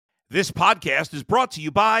This podcast is brought to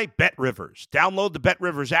you by BetRivers. Download the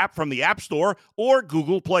BetRivers app from the App Store or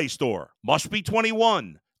Google Play Store. Must be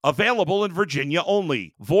 21. Available in Virginia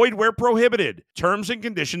only. Void where prohibited. Terms and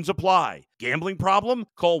conditions apply. Gambling problem?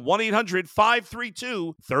 Call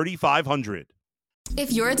 1-800-532-3500.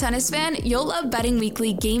 If you're a tennis fan, you'll love Betting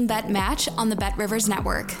Weekly Game Bet Match on the BetRivers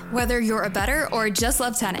Network. Whether you're a bettor or just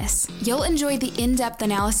love tennis, you'll enjoy the in-depth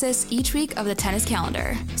analysis each week of the tennis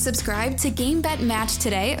calendar. Subscribe to Game Bet Match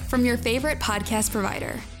today from your favorite podcast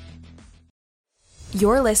provider.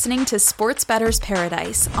 You're listening to Sports Bettor's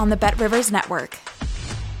Paradise on the BetRivers Network.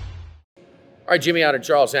 All right, Jimmy, Ott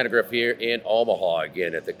Charles Hanagriff here in Omaha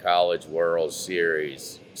again at the College World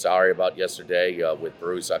Series. Sorry about yesterday with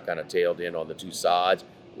Bruce. I kind of tailed in on the two sides.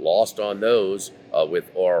 Lost on those with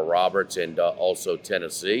Oral Roberts and also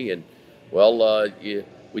Tennessee. And, well,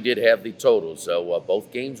 we did have the total. So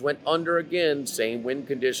both games went under again. Same wind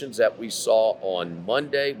conditions that we saw on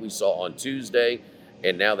Monday, we saw on Tuesday.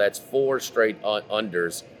 And now that's 4 straight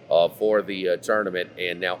unders for the tournament.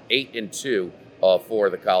 And now 8-2 for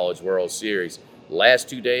the College World Series. Last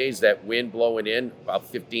 2 days, that wind blowing in about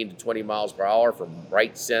 15 to 20 miles per hour from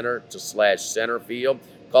right center to slash center field.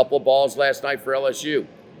 Couple of balls last night for LSU.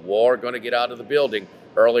 War going to get out of the building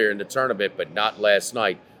earlier in the tournament, but not last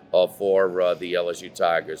night for the LSU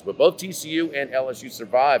Tigers. But both TCU and LSU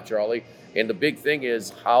survived, Charlie. And the big thing is,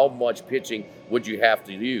 how much pitching would you have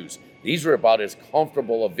to use? These were about as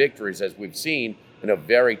comfortable of victories as we've seen in a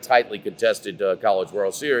very tightly contested College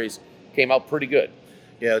World Series. Came out pretty good.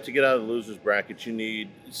 Yeah, to get out of the loser's bracket, you need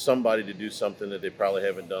somebody to do something that they probably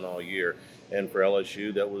haven't done all year. And for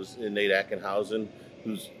LSU, that was Nate Ackenhausen,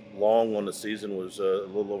 who's long on the season was a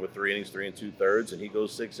little over 3 innings, 3 2/3, and he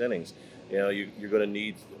goes 6 innings. You know, you're going to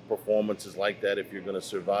need performances like that if you're going to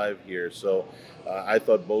survive here. So I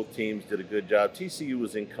thought both teams did a good job. TCU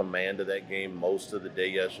was in command of that game most of the day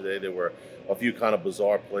yesterday. There were a few kind of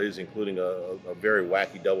bizarre plays, including a very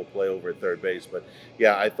wacky double play over at third base. But,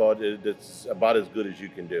 yeah, I thought it's about as good as you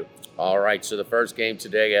can do. All right, so the first game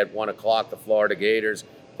today at 1 o'clock, the Florida Gators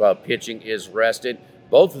pitching is rested.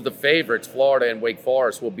 Both of the favorites, Florida and Wake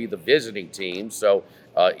Forest, will be the visiting team. So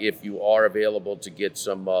if you are available to get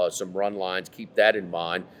some run lines, keep that in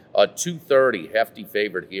mind. 230, hefty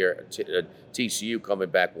favorite here. TCU coming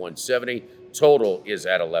back 170. Total is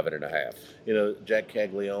at 11.5. You know, Jack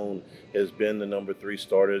Caglione has been the number 3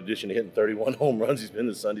 starter. In addition to hitting 31 home runs, he's been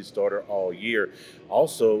the Sunday starter all year.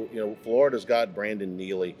 Also, you know, Florida's got Brandon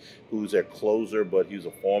Neely, who's their closer, but he's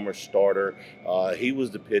a former starter. He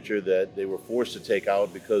was the pitcher that they were forced to take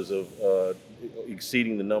out because of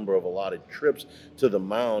exceeding the number of allotted trips to the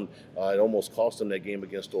mound. It almost cost them that game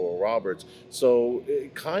against Oral Roberts. So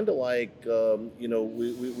kind of like, you know,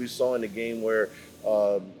 we saw in the game where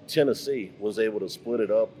Tennessee was able to split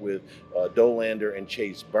it up with Dolander and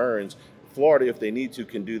Chase Burns. Florida, if they need to,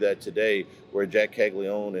 can do that today, where Jack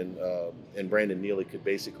Caglione and Brandon Neely could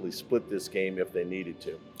basically split this game if they needed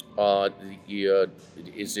to.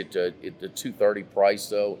 Is it the 230 price,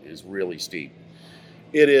 though, is really steep?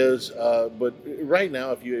 It is, but right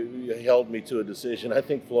now, if you held me to a decision, I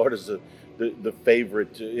think Florida's the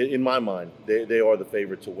favorite. In my mind, they are the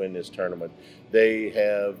favorite to win this tournament. They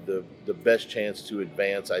have the best chance to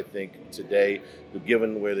advance, I think, today,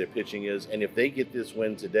 given where their pitching is. And if they get this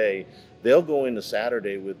win today, they'll go into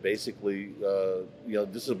Saturday with basically, you know,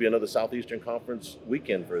 this will be another Southeastern Conference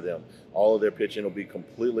weekend for them. All of their pitching will be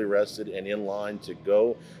completely rested and in line to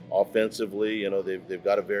go. Offensively, you know, they've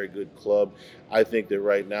got a very good club. I think that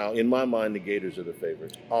right now, in my mind, the Gators are the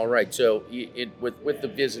favorite. All right, so with the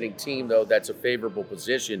visiting team, though, that's a favorable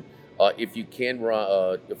position. If you can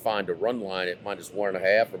find a run line at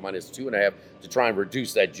 -1.5 or -2.5 to try and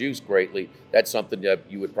reduce that juice greatly, that's something that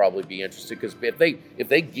you would probably be interested. Because if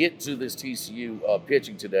they get to this TCU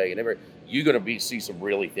pitching today, and you're going to see some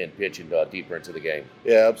really thin pitching deeper into the game.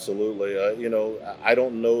 Yeah, absolutely. You know, I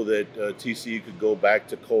don't know that TCU could go back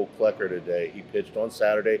to Cole Klecker today. He pitched on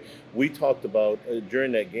Saturday. We talked about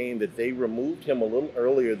during that game that they removed him a little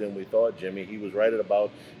earlier than we thought, Jimmy. He was right at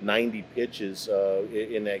about 90 pitches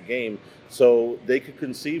in that game. So they could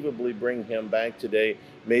conceivably bring him back today,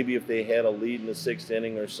 maybe if they had a lead in the 6th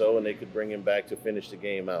inning or so, and they could bring him back to finish the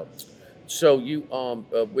game out. So you,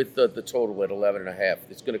 with the total at 11.5,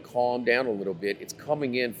 it's going to calm down a little bit. It's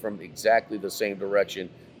coming in from exactly the same direction,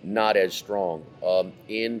 not as strong.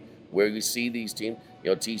 In where you see these teams,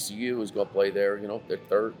 you know, TCU is going to play their, you know, their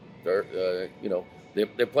third, you know,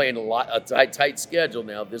 they're playing a tight schedule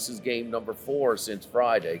now. This is game number 4 since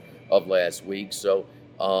Friday of last week. So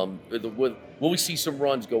will we see some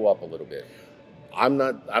runs go up a little bit? I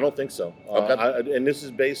don't think so. Okay. And this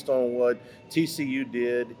is based on what TCU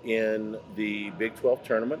did in the Big 12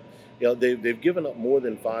 tournament. They've given up more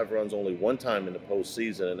than 5 runs only one time in the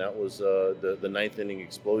postseason, and that was the ninth inning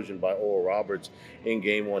explosion by Oral Roberts in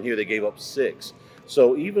Game 1. Here they gave up 6.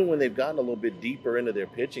 So even when they've gotten a little bit deeper into their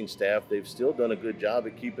pitching staff, they've still done a good job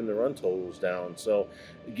at keeping the run totals down. So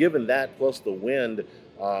given that plus the wind,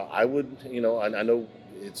 I would, I know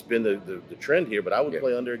it's been the trend here, but I would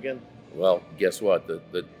play under again. Well, guess what?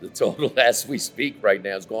 The total as we speak right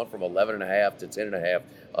now has gone from 11.5 to 10.5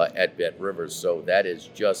 at Bet Rivers. So that has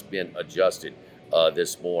just been adjusted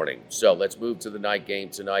this morning. So let's move to the night game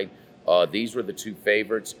tonight. These were the 2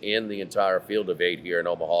 favorites in the entire field of 8 here in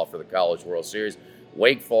Omaha for the College World Series.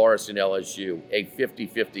 Wake Forest and LSU, a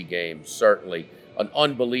 50-50 game, certainly. An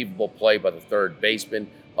unbelievable play by the third baseman.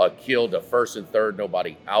 Killed a first and third,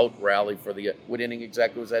 nobody out rally for the, what inning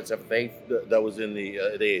exactly was that, 7th, 8th? That was in the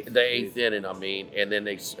 8th. The 8th inning, and then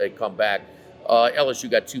they come back. LSU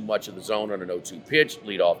got too much of the zone on an 0-2 pitch,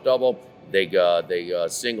 leadoff double. They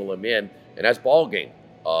single him in, and that's ball game.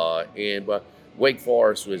 And Wake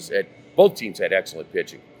Forest both teams had excellent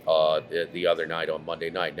pitching the other night on Monday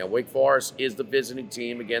night. Now, Wake Forest is the visiting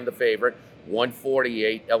team, again, the favorite.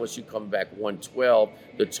 148, LSU coming back 112.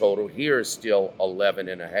 The total here is still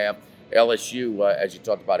 11.5. LSU, as you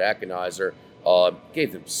talked about Aconizer,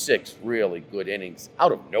 gave them 6 really good innings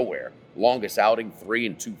out of nowhere. Longest outing, 3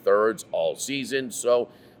 2/3 all season. So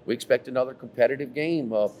we expect another competitive game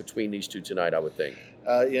between these two tonight, I would think.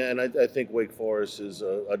 And I think Wake Forest is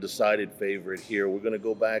a decided favorite here. We're going to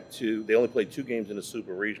go back to, they only played 2 games in the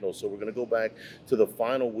Super Regional, so we're going to go back to the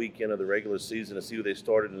final weekend of the regular season and see who they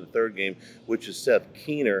started in the 3rd game, which is Seth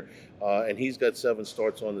Keener, and he's got 7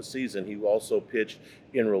 starts on the season. He also pitched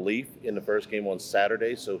in relief in the first game on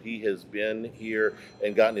Saturday, so he has been here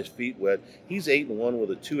and gotten his feet wet. He's 8-1 with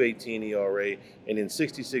a 2.18 ERA, and in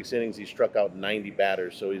 66 innings, he struck out 90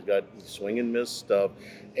 batters, so he's got swing and miss stuff,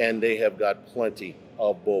 and they have got plenty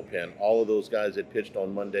of bullpen. All of those guys that pitched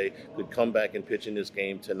on Monday could come back and pitch in this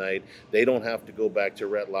game tonight. They don't have to go back to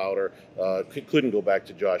Rhett Lauder, couldn't go back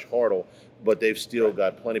to Josh Hartle, but they've still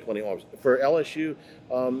got plenty of arms. For LSU,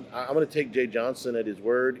 I'm going to take Jay Johnson at his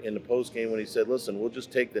word in the postgame when he said, listen, we'll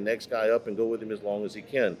just take the next guy up and go with him as long as he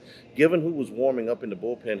can. Given who was warming up in the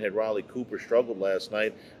bullpen, had Riley Cooper struggled last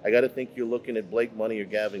night, I got to think you're looking at Blake Money or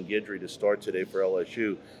Gavin Guidry to start today for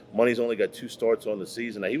LSU. Money's only got 2 starts on the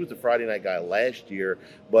season. Now, he was the Friday night guy last year,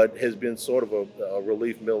 but has been sort of a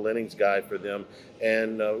relief middle innings guy for them.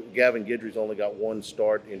 And Gavin Guidry's only got 1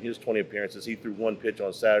 start in his 20 appearances. He threw 1 pitch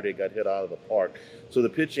on Saturday, got hit out of the park. So the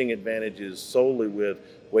pitching advantage is solely with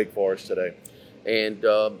Wake Forest today. And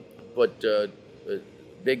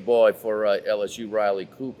big boy for LSU, Riley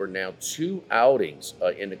Cooper, now 2 outings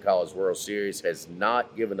in the College World Series, has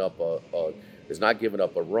not given up a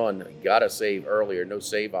run. Got a save earlier, no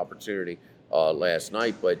save opportunity last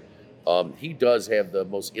night, but he does have the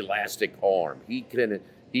most elastic arm.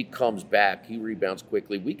 He comes back, he rebounds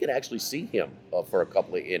quickly. We could actually see him for a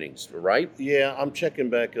couple of innings, right? Yeah, I'm checking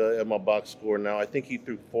back at my box score now. I think he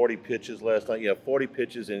threw 40 pitches last night. Yeah, 40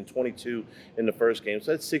 pitches and 22 in the first game.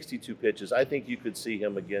 So that's 62 pitches. I think you could see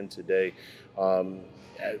him again today.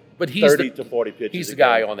 But he's 30 to 40 pitches. He's the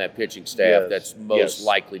guy on that pitching staff that's most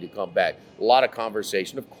likely to come back. A lot of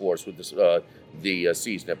conversation, of course, with this, the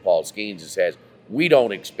season that Paul Skeens has. We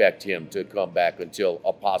don't expect him to come back until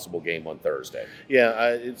a possible game on Thursday.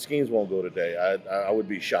 Yeah, Skeens won't go today. I would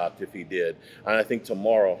be shocked if he did. And I think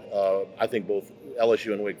tomorrow, I think both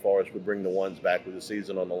LSU and Wake Forest would bring the ones back with the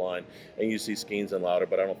season on the line. And you see Skeens and Lauder,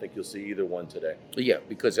 but I don't think you'll see either one today. Yeah,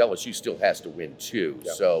 because LSU still has to win too.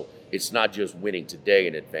 Yeah. So it's not just winning today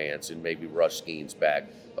in advance and maybe rush Skeens back.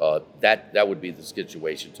 That would be the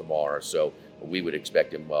situation tomorrow. So we would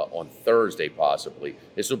expect him on Thursday possibly.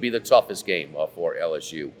 This will be the toughest game for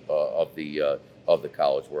LSU of the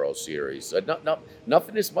College World Series.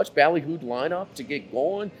 Nothing as much ballyhooed lineup to get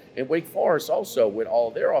going. And Wake Forest also, with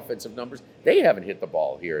all their offensive numbers, they haven't hit the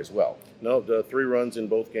ball here as well. No, the 3 runs in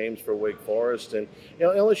both games for Wake Forest. And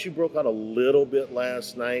LSU broke out a little bit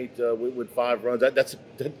last night with 5 runs. That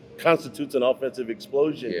constitutes an offensive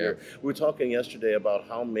explosion here. We were talking yesterday about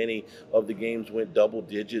how many of the games went double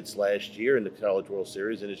digits last year in the College World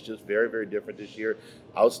Series, and it's just very, very different this year.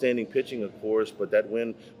 Outstanding pitching, of course, but that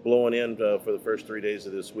wind blowing in for the first 3 days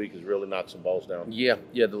of this week has really knocked some balls down. Yeah,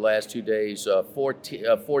 the last 2 days,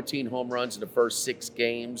 14 home runs in the first 6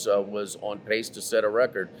 games, was on pace to set a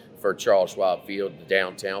record for Charles Schwab Field,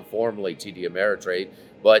 downtown, formerly TD Ameritrade,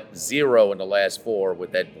 but 0 in the last 4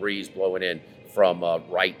 with that breeze blowing in from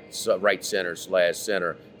right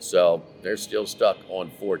center/center. So they're still stuck on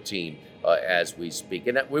 14 as we speak.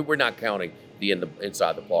 And we're not counting the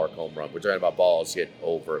inside the park home run. We're talking about balls hit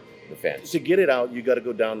over the fence. To get it out, you got to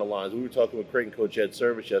go down the lines. We were talking with Creighton coach Ed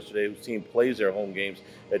Service yesterday, whose team plays their home games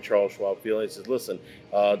at Charles Schwab Field. And he says, listen,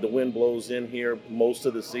 the wind blows in here most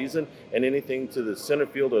of the season, and anything to the center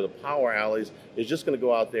field or the power alleys is just going to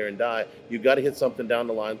go out there and die. You've got to hit something down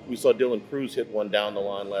the line. We saw Dylan Cruz hit one down the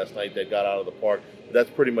line last night that got out of the park. That's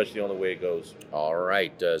pretty much the only way it goes. All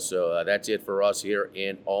right, so that's it for us here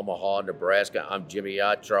in Omaha, Nebraska. I'm Jimmy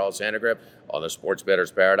Ott, Charles Hanagriff on the Sports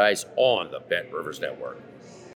Bettor's Paradise on the Bet Rivers Network.